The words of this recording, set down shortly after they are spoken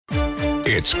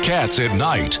It's Cats at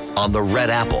Night on the Red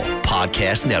Apple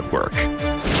Podcast Network.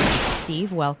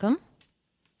 Steve, welcome.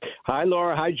 Hi,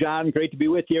 Laura. Hi, John. Great to be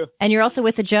with you. And you're also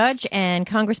with the judge and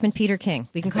Congressman Peter King.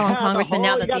 We can call him Congressman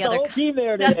now that the other whole team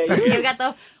there today. you got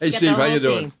the Hey, Steve, how you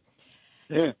doing?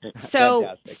 So,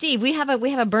 Fantastic. Steve, we have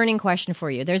a burning question for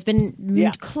you. There's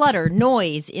been clutter,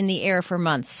 noise in the air for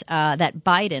months that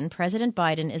President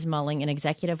Biden, is mulling an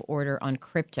executive order on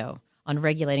crypto, on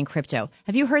regulating crypto.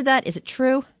 Have you heard that? Is it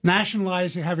true?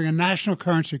 Nationalizing, having a national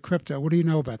currency, crypto. What do you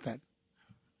know about that?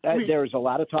 There's a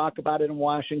lot of talk about it in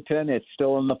Washington. It's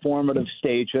still in the formative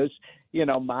stages. You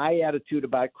know, my attitude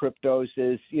about cryptos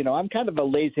is, I'm kind of a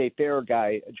laissez-faire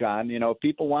guy, John. If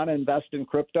people want to invest in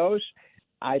cryptos,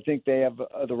 I think they have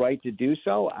the right to do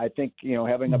so. I think,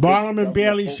 having a Barnum and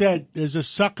Bailey said, there's a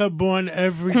sucker born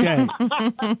every day. Isn't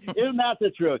that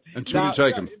the truth? And two to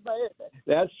take 'em.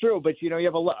 That's true, but you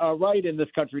have a right in this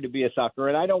country to be a sucker,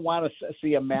 and I don't want to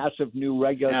see a massive new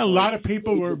regulation. Yeah, a lot of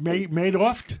people were made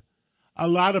off. A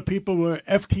lot of people were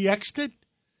FTX'd,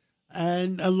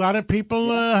 and a lot of people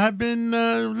have been.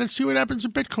 Let's see what happens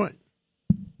with Bitcoin.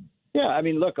 Yeah, I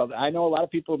mean, look, I know a lot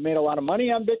of people have made a lot of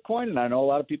money on Bitcoin, and I know a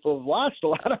lot of people have lost a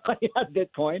lot of money on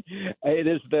Bitcoin. It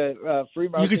is the free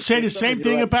market. You could say the system. same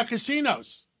thing about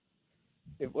casinos.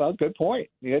 Well, good point.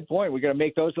 Good point. We're going to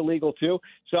make those illegal, too.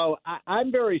 So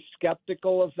I'm very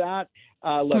skeptical of that.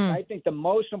 Look, I think the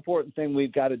most important thing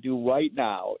we've got to do right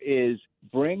now is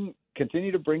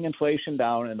continue to bring inflation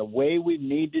down, and the way we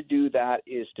need to do that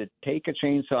is to take a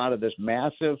chainsaw out of this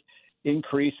massive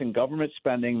increase in government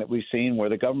spending that we've seen, where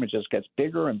the government just gets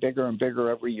bigger and bigger and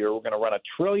bigger every year. We're going to run $1.5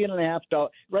 trillion.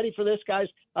 Ready for this, guys?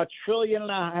 $1.5 trillion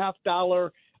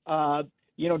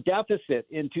deficit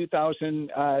in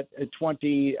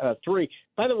 2023.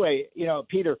 By the way,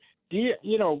 Peter,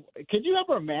 could you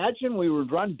ever imagine we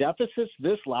would run deficits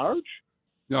this large?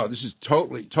 No, this is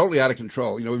totally out of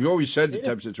control. We've always said the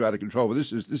deficits are out of control, but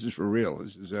this is for real.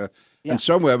 This is and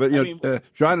somewhere. But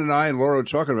John and I and Laura were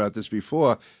talking about this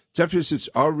before. Deficits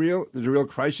are real. There's a real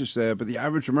crisis there, but the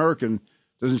average American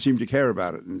doesn't seem to care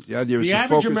about it. And the idea is the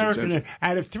average American,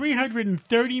 out of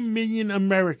 330 million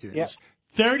Americans,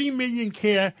 30 million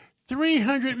care,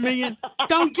 300 million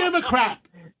don't give a crap.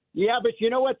 Yeah, but you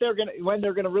know what when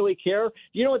they're gonna really care?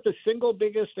 You know what the single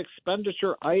biggest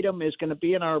expenditure item is going to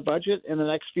be in our budget in the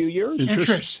next few years?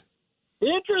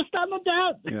 Interest on the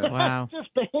debt. Yeah. Wow.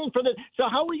 Just paying for this. So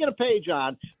how are we going to pay,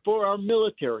 John, for our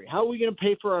military? How are we going to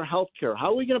pay for our health care?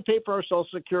 How are we going to pay for our Social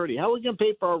Security? How are we going to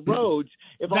pay for our roads?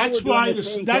 That's why the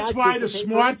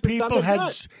smart people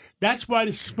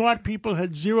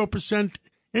had 0%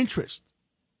 interest.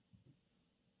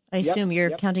 I assume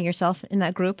you're counting yourself in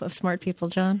that group of smart people,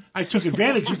 John? I took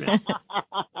advantage of it.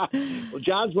 Well,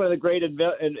 John's one of the great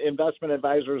investment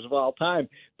advisors of all time,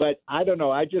 but I don't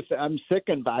know. I'm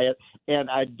sickened by it, and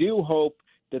I do hope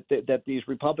that these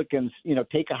Republicans,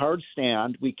 take a hard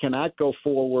stand. We cannot go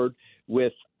forward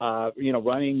with,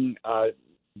 running our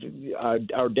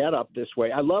debt up this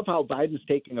way. I love how Biden's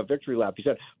taking a victory lap. He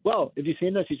said, well, have you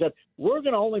seen this? He said, we're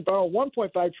going to only borrow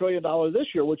 $1.5 trillion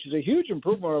this year, which is a huge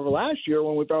improvement over last year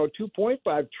when we borrowed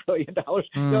 $2.5 trillion,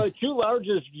 the two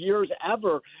largest years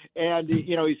ever. And,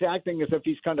 he's acting as if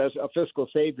he's kind of a fiscal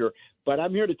savior. But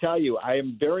I'm here to tell you, I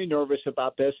am very nervous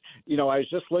about this. I was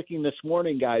just looking this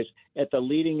morning, guys, at the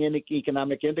leading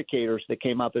economic indicators that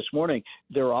came out this morning.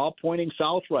 They're all pointing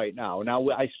south right now. Now,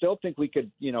 I still think we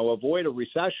could, avoid a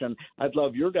recession. I'd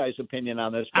love your guys' opinion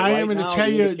on this. I am going to tell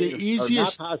you the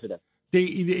easiest. Not positive.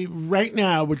 Right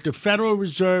now, with the Federal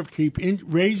Reserve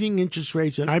raising interest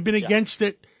rates, and I've been against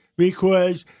it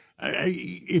because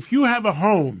if you have a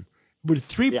home with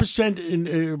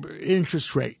 3%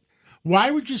 interest rate, why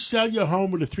would you sell your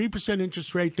home with a 3%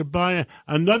 interest rate to buy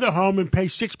another home and pay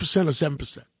 6% or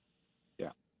 7%?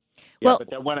 Well,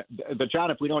 but John,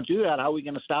 if we don't do that, how are we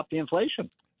going to stop the inflation?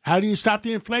 How do you stop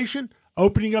the inflation?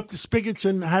 Opening up the spigots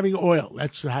and having oil.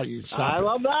 That's how you stop it. I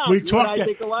love that. We talked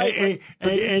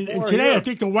and today, I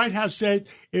think the White House said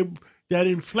that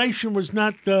inflation was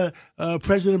not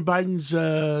President Biden's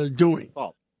doing.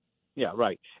 Oh, yeah,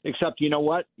 right. Except, you know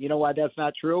what? You know why that's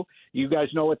not true? You guys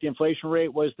know what the inflation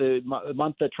rate was the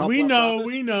month that Trump We left know. office?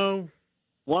 We know.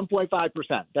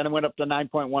 1.5%. Then it went up to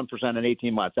 9.1% in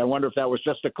 18 months. I wonder if that was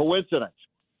just a coincidence.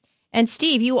 And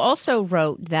Steve, you also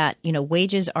wrote that,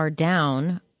 wages are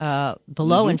down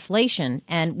below inflation.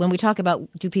 And when we talk about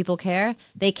do people care,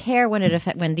 they care when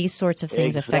when these sorts of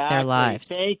things affect their lives.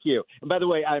 Thank you. And by the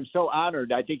way, I'm so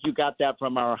honored. I think you got that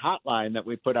from our hotline that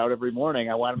we put out every morning.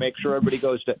 I want to make sure everybody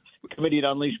goes to Committee to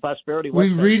Unleash Prosperity.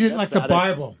 We read it like the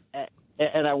Bible.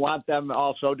 and I want them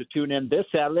also to tune in this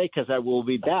Saturday because I will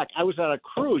be back. I was on a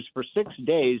cruise for 6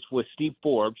 days with Steve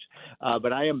Forbes,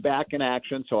 but I am back in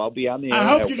action, so I'll be on the air. I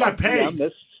hope you got paid on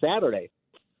this Saturday.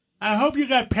 I hope you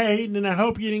got paid, and I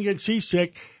hope you didn't get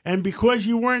seasick. And because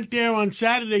you weren't there on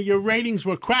Saturday, your ratings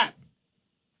were crap.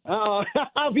 Oh,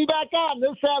 I'll be back on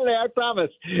this Saturday, I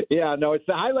promise. Yeah, no, it's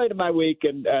the highlight of my week,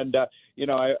 and you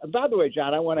know, by the way,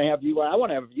 John, I want to have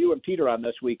you and Peter on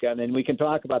this weekend, and we can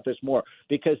talk about this more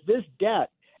because this debt.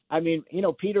 I mean, you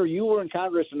know, Peter, you were in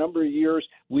Congress a number of years.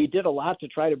 We did a lot to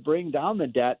try to bring down the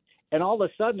debt, and all of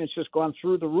a sudden, it's just gone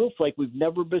through the roof like we've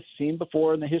never been seen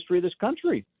before in the history of this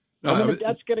country. I mean, the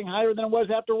debt's getting higher than it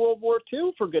was after World War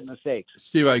II, for goodness sakes.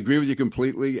 Steve, I agree with you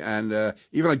completely. And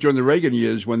even like during the Reagan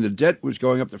years, when the debt was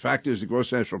going up, the fact is the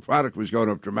gross national product was going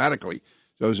up dramatically.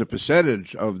 So as a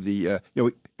percentage of the, it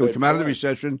would come out of the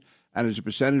recession, and as a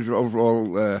percentage of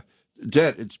overall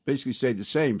debt, it's basically stayed the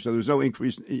same. So there's no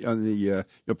increase on the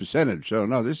percentage. So,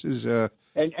 no, this is...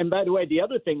 And by the way, the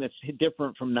other thing that's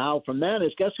different from then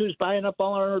is guess who's buying up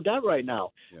all our debt right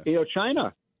now? Yeah. You know,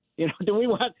 China. You know, do we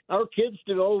want our kids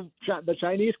to owe the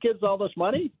Chinese kids all this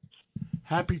money?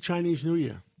 Happy Chinese New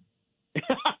Year.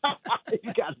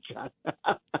 You got it, John.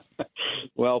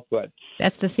 Well put.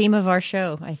 That's the theme of our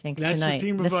show, I think, that's tonight. The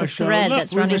theme of that's our the show. thread Look,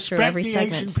 that's running through every the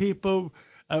segment. Asian people,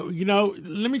 you know,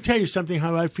 let me tell you something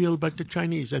how I feel about the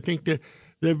Chinese. I think they're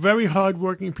very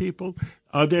hardworking people.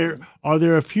 Are there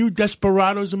a few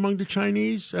desperados among the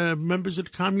Chinese members of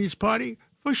the Communist Party?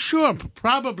 For sure,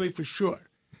 probably for sure.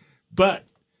 But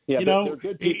yeah, you know, they're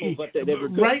good people, but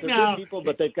right now, people,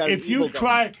 but they've got if you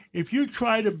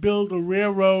try to build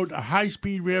a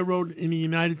high-speed railroad in the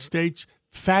United States,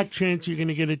 fat chance you're going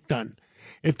to get it done.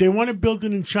 If they want to build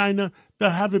it in China,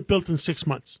 they'll have it built in 6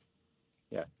 months.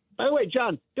 Yeah. By the way,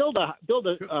 John, build a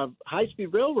high-speed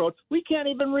railroad. We can't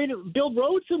even build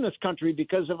roads in this country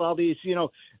because of all these. You know,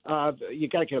 you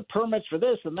got to get permits for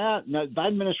this and that. And the Biden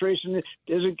administration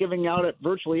isn't giving out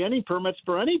virtually any permits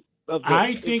for any.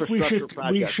 I think we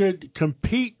should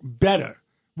compete better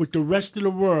with the rest of the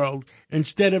world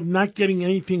instead of not getting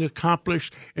anything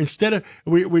accomplished. Instead of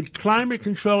with climate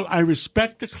control, I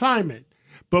respect the climate,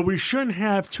 but we shouldn't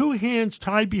have two hands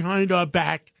tied behind our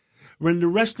back when the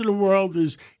rest of the world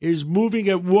is moving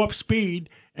at warp speed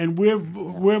and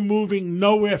we're moving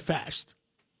nowhere fast.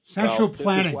 Central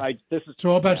planning. It's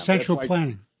all about central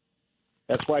planning.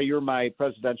 That's why you're my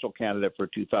presidential candidate for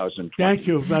 2020. Thank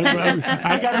you.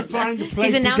 I got to find a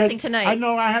place. He's announcing tonight. I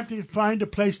know I have to find a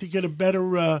place to get a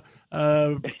better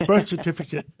birth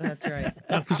certificate. That's right.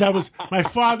 Because my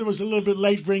father was a little bit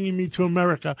late bringing me to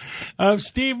America.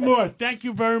 Steve Moore, thank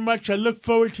you very much. I look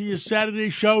forward to your Saturday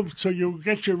show so you'll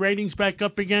get your ratings back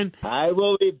up again. I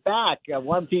will be back at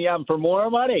 1 p.m. for More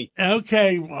Money.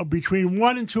 Okay, between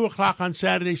 1 and 2 o'clock on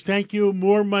Saturdays. Thank you.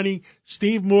 More Money.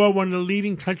 Steve Moore, one of the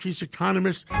leading country's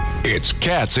economists. It's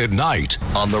Cats at Night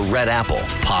on the Red Apple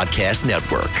Podcast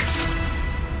Network.